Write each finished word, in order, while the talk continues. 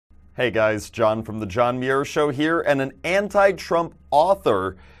Hey guys, John from the John Muir Show here, and an anti-Trump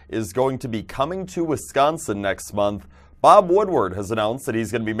author is going to be coming to Wisconsin next month. Bob Woodward has announced that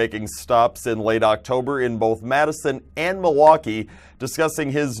he's going to be making stops in late October in both Madison and Milwaukee,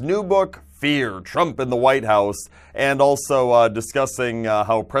 discussing his new book, Fear, Trump in the White House, and also discussing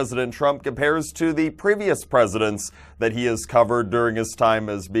how President Trump compares to the previous presidents that he has covered during his time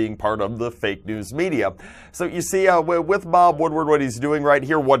as being part of the fake news media. So you see, with Bob Woodward, what he's doing right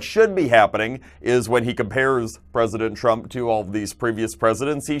here, what should be happening is when he compares President Trump to all of these previous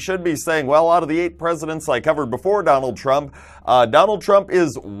presidents, he should be saying, well, out of the 8 presidents I covered before Donald Trump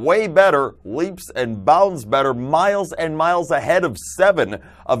is way better, leaps and bounds better, miles and miles ahead of 7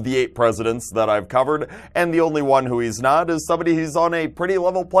 of the 8 presidents that I've covered, and the only one who he's not is somebody he's on a pretty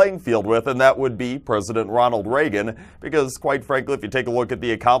level playing field with, and that would be President Ronald Reagan, because quite frankly, if you take a look at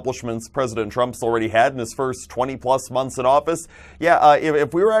the accomplishments President Trump's already had in his first 20-plus months in office,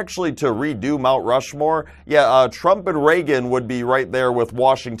 if we were actually to redo Mount Rushmore, Trump and Reagan would be right there with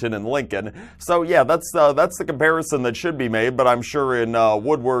Washington and Lincoln. So that's the comparison that should be made, but I'm sure in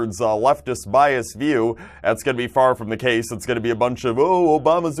Woodward's leftist bias view, that's going to be far from the case. It's going to be a bunch of, oh,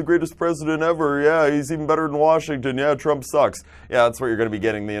 Obama's the greatest president ever, yeah, he's even better than Washington, yeah, Trump sucks. Yeah, that's what you're going to be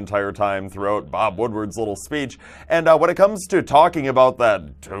getting the entire time throughout Bob Woodward's little speech. And when it comes to talking about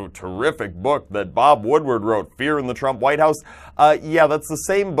that terrific book that Bob Woodward wrote, Fear in the Trump White House, that's the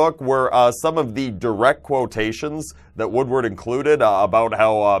same book where some of the direct quotations that Woodward included about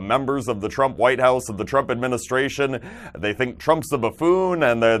how members of the Trump White House, of the Trump administration, they think Trump's a buffoon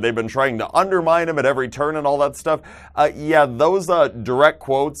and they've been trying to undermine him at every turn and all that stuff. Those direct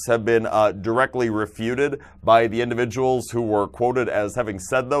quotes have been directly refuted by the individuals who were quoted as having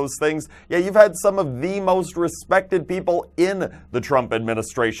said those things. Yeah, you've had some of the most respected people in the Trump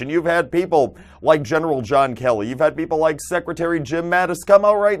administration. You've had people like General John Kelly. You've had people like Secretary Jim Mattis come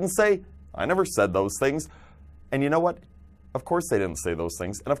out right and say, I never said those things. And you know what? Of course they didn't say those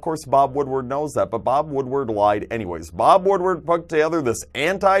things. And of course Bob Woodward knows that, but Bob Woodward lied anyways. Bob Woodward put together this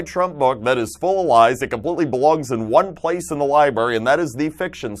anti-Trump book that is full of lies. It completely belongs in one place in the library, and that is the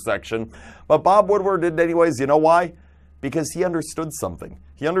fiction section. But Bob Woodward did it anyways. You know why? Because he understood something.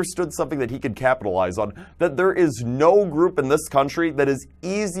 He understood something that he could capitalize on, that there is no group in this country that is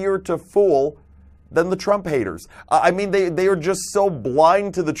easier to fool than the Trump haters. I mean, they are just so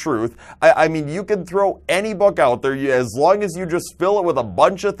blind to the truth. I mean, you can throw any book out there, as long as you just fill it with a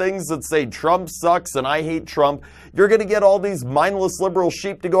bunch of things that say Trump sucks and I hate Trump, you're going to get all these mindless liberal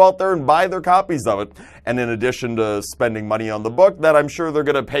sheep to go out there and buy their copies of it. And in addition to spending money on the book, that I'm sure they're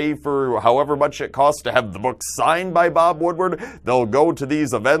going to pay for however much it costs to have the book signed by Bob Woodward, they'll go to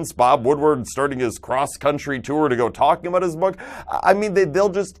these events, Bob Woodward starting his cross-country tour to go talking about his book. I mean, they'll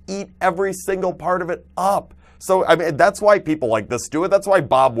just eat every single part of it up. So, I mean, that's why people like this do it. That's why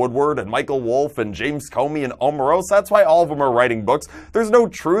Bob Woodward and Michael Wolff and James Comey and Omarosa, that's why all of them are writing books. There's no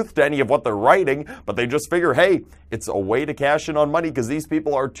truth to any of what they're writing, but they just figure, hey, it's a way to cash in on money because these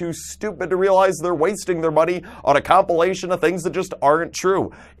people are too stupid to realize they're wasting their money on a compilation of things that just aren't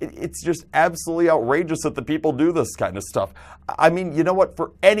true. It's just absolutely outrageous that the people do this kind of stuff. I mean, you know what?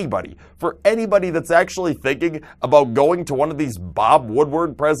 For anybody that's actually thinking about going to one of these Bob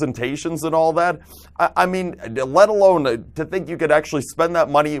Woodward presentations and all that, I mean, let alone to think you could actually spend that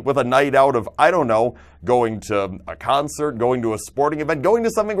money with a night out of, I don't know, going to a concert, going to a sporting event, going to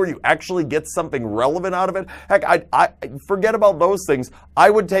something where you actually get something relevant out of it. Heck, I forget about those things.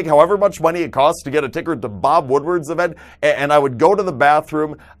 I would take however much money it costs to get a ticket to Bob Woodward's event, and I would go to the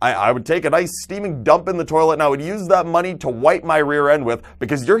bathroom, I would take a nice steaming dump in the toilet, and I would use that money to wipe my rear end with,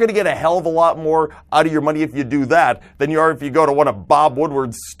 because you're going to get a hell of a lot more out of your money if you do that than you are if you go to one of Bob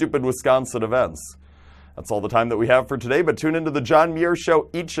Woodward's stupid Wisconsin events. That's all the time that we have for today, but tune into the John Muir Show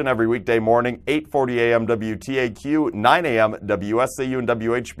each and every weekday morning, 8:40 a.m. WTAQ, 9 a.m. WSAU and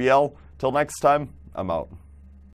WHBL. Till next time, I'm out.